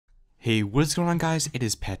Hey, what's going on guys? It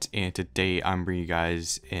is Pet, and today I'm bringing you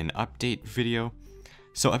guys an update video.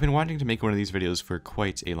 So I've been wanting to make one of these videos for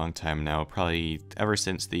quite a long time now, probably ever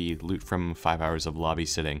since the loot from 5 hours of lobby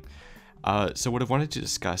sitting. So what I wanted to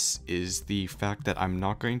discuss is the fact that I'm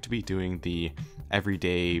not going to be doing the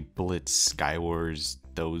everyday Blitz, Skywars,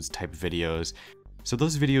 those type of videos. So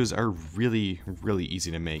those videos are really easy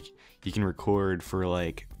to make. You can record for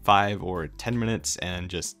like 5 or 10 minutes and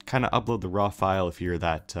just kind of upload the raw file if you're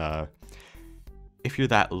that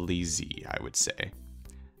lazy, I would say.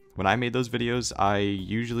 When I made those videos, I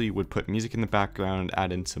usually would put music in the background,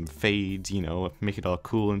 add in some fades, you know, make it all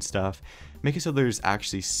cool and stuff, make it so there's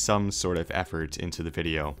actually some sort of effort into the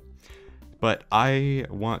video. But I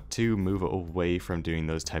want to move away from doing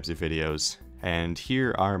those types of videos, and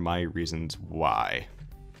here are my reasons why.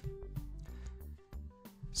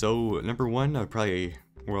 So number one, I've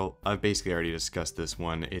basically already discussed this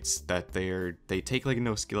one. It's that they take like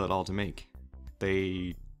no skill at all to make.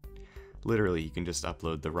 They literally, you can just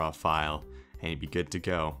upload the raw file and you'd be good to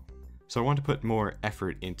go. So I want to put more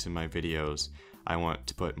effort into my videos. I want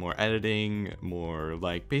to put more editing, more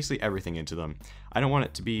like basically everything into them. I don't want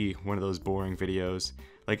it to be one of those boring videos.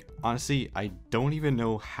 Like honestly, I don't even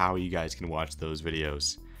know how you guys can watch those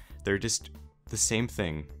videos. They're just the same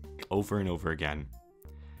thing over and over again.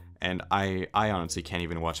 And I honestly can't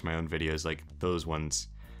even watch my own videos like those ones.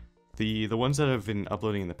 The ones that I've been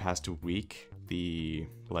uploading in the past week, the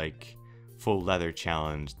like full leather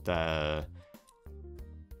challenge, the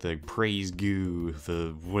praise goo,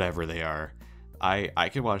 the whatever they are, I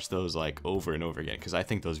could watch those like over and over again because I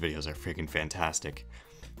think those videos are freaking fantastic.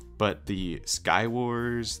 But the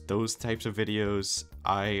Skywars, those types of videos,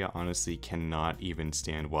 I honestly cannot even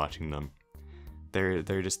stand watching them.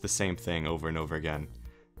 They're just the same thing over and over again.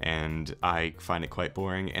 And I find it quite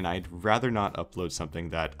boring, and I'd rather not upload something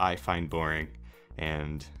that I find boring,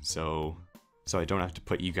 and so I don't have to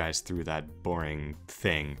put you guys through that boring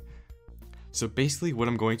thing. So basically what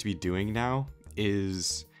I'm going to be doing now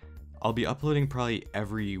is I'll be uploading probably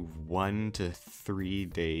every 1 to 3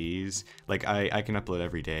 days. Like I can upload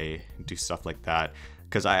every day, do stuff like that,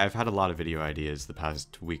 because I've had a lot of video ideas the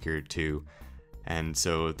past week or two, and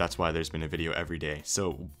so that's why there's been a video every day.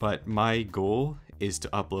 So, but my goal is to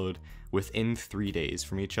upload within 3 days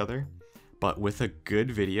from each other, but with a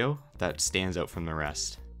good video that stands out from the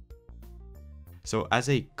rest. So as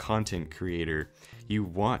a content creator, you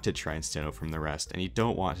want to try and stand out from the rest, and you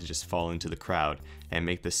don't want to just fall into the crowd and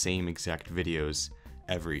make the same exact videos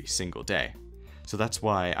every single day. So that's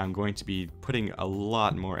why I'm going to be putting a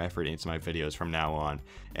lot more effort into my videos from now on.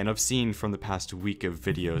 And I've seen from the past week of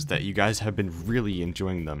videos that you guys have been really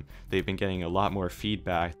enjoying them. They've been getting a lot more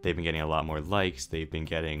feedback, they've been getting a lot more likes, they've been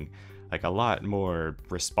getting like a lot more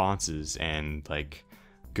responses and like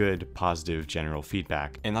good positive general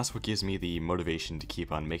feedback. And that's what gives me the motivation to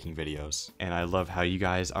keep on making videos. And I love how you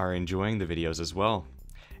guys are enjoying the videos as well.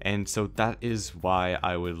 And so that is why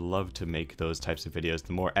I would love to make those types of videos,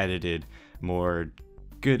 the more edited, more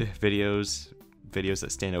good videos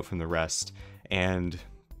that stand out from the rest, and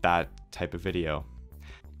that type of video.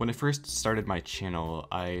 When I first started my channel,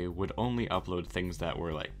 I would only upload things that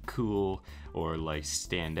were like cool or like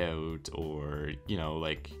stand out, or you know,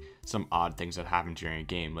 like some odd things that happened during a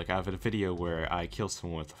game. Like I have a video where I killed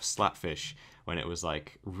someone with slapfish when it was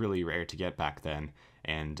like really rare to get back then,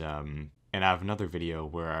 and I have another video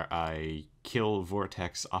where I kill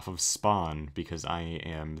Vortex off of spawn because I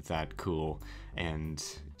am that cool. And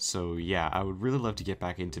so yeah, I would really love to get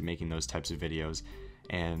back into making those types of videos.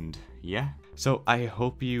 And yeah, so I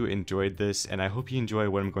hope you enjoyed this, and I hope you enjoy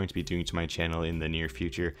what I'm going to be doing to my channel in the near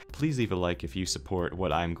future. Please leave a like if you support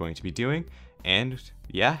what I'm going to be doing. And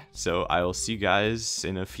yeah, so I will see you guys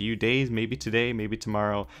in a few days, maybe today, maybe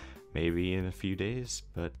tomorrow, maybe in a few days.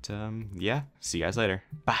 But yeah, see you guys later.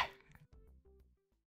 Bye.